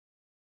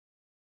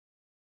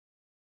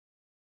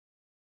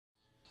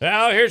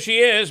Well, here she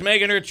is,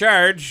 making her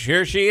charge.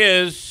 Here she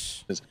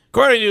is.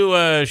 According to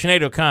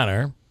Sinead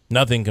O'Connor,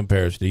 nothing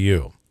compares to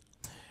you.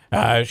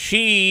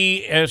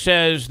 She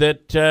says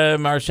that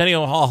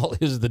Arsenio Hall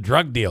is the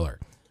drug dealer,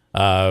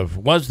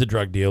 was the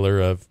drug dealer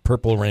of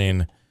Purple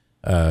Rain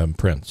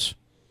Prince.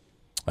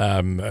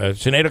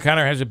 Sinead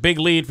O'Connor has a big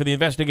lead for the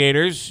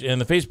investigators. In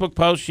the Facebook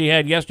post she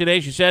had yesterday,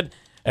 she said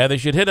they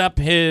should hit up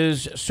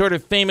his sort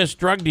of famous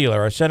drug dealer,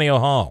 Arsenio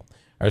Hall.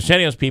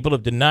 Arsenio's people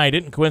have denied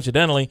it, and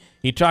coincidentally,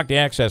 he talked to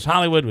Access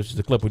Hollywood, which is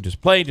the clip we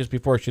just played, just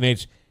before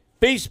Sinead's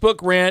Facebook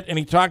rant, and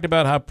he talked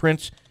about how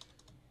Prince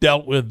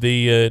dealt with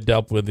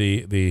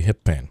the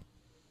hip pain.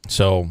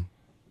 So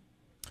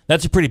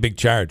that's a pretty big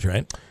charge,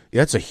 right?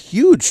 Yeah, that's a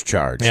huge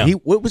charge. Yeah.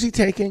 What was he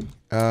taking?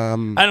 I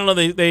don't know.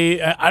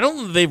 I don't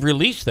know if they've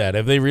released that.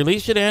 Have they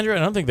released it, Andrew? I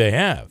don't think they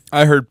have.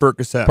 I heard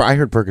Percocet. I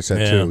heard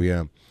Percocet too.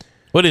 Yeah.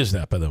 What is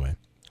that, by the way?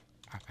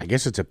 I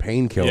guess it's a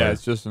painkiller. Yeah,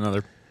 it's just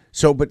another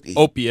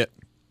opiate.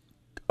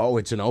 Oh,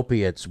 it's an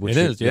opiate. It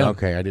is, yeah.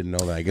 Okay, I didn't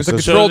know that. I guess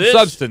it's a controlled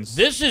substance.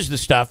 This is the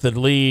stuff that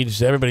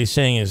leads, everybody's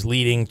saying, is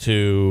leading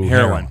to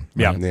heroin.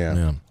 Right?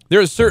 Yeah.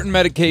 There are certain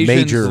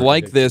medications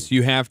like this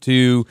you have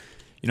to,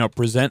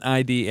 present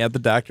ID at the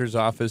doctor's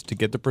office to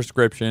get the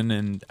prescription.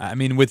 And, I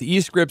mean, with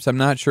e-scripts, I'm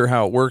not sure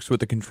how it works with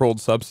the controlled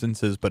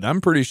substances, but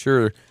I'm pretty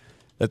sure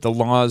that the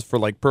laws for,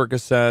 like,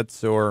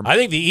 Percocets or... I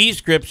think the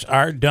e-scripts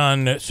are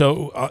done,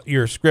 so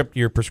your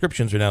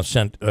prescriptions are now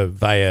sent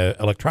via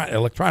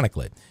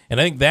electronically. And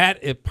I think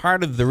that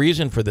part of the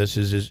reason for this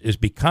is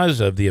because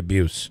of the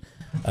abuse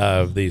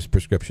of these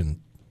prescriptions.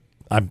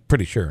 I'm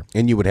pretty sure.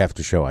 And you would have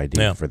to show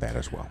ID for that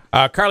as well.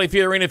 Carly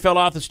Fiorina fell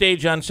off the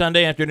stage on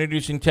Sunday after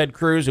introducing Ted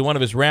Cruz at one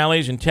of his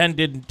rallies, and Ted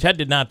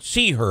did not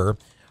see her,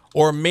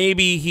 or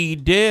maybe he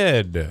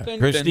did.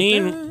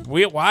 Christine,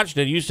 we watched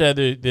it. You said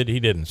that he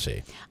didn't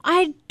see.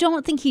 I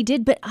don't think he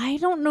did, but I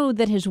don't know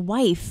that his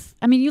wife...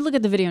 I mean, you look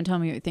at the video and tell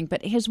me what you think,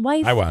 but his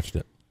wife... I watched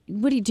it.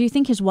 What do you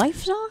think his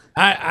wife saw?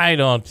 I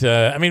don't.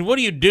 I mean, what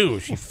do you do?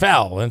 She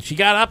fell and she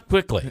got up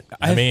quickly.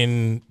 I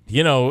mean,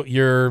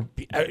 your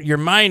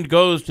mind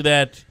goes to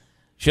that.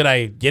 Should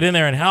I get in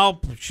there and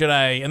help? Should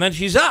I? And then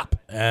she's up.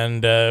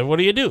 And what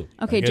do you do?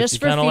 Okay, just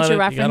for future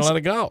reference, you gotta let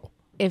it go.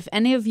 If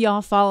any of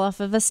y'all fall off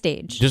of a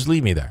stage, just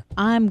leave me there.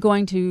 I'm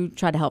going to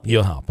try to help you.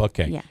 You'll help.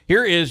 Okay. Yeah.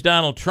 Here is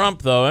Donald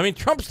Trump, though. I mean,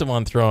 Trump's the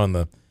one throwing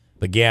the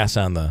gas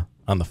on the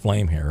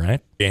flame here,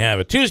 right? You have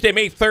it. Tuesday,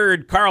 May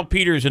 3rd, Carl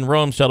Peters in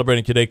Rome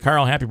celebrating today.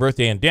 Carl, happy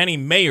birthday. And Danny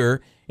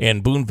Mayer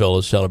in Boonville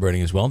is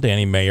celebrating as well.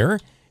 Danny Mayer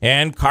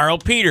and Carl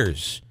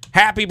Peters.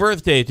 Happy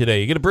birthday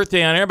today. You get a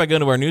birthday on air by going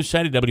to our news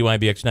site at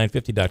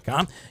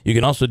WIBX950.com. You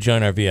can also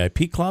join our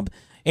VIP club.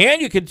 And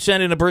you could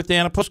send in a birthday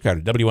on a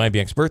postcard at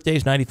WIBX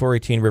Birthdays,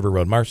 9418 River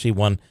Road, Marcy,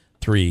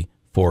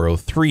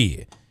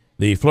 13403.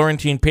 The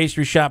Florentine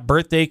Pastry Shop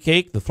birthday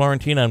cake, the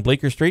Florentine on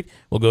Bleecker Street,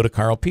 will go to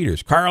Carl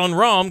Peters. Carl in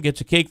Rome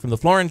gets a cake from the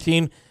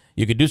Florentine.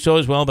 You could do so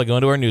as well by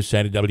going to our news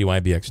site at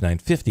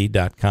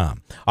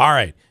WIBX950.com. All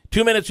right,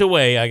 2 minutes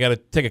away. I got to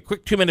take a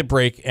quick 2-minute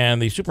break,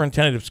 and the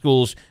superintendent of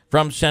schools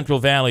from Central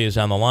Valley is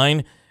on the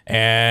line,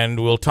 and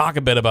we'll talk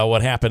a bit about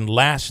what happened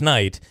last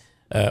night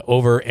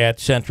over at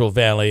Central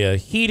Valley, a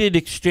heated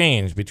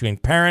exchange between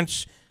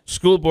parents,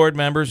 school board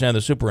members, and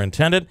the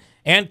superintendent,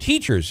 and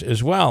teachers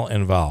as well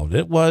involved.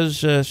 It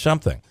was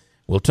something.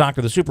 We'll talk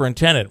to the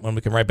superintendent when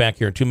we come right back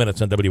here in 2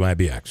 minutes on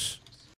WIBX.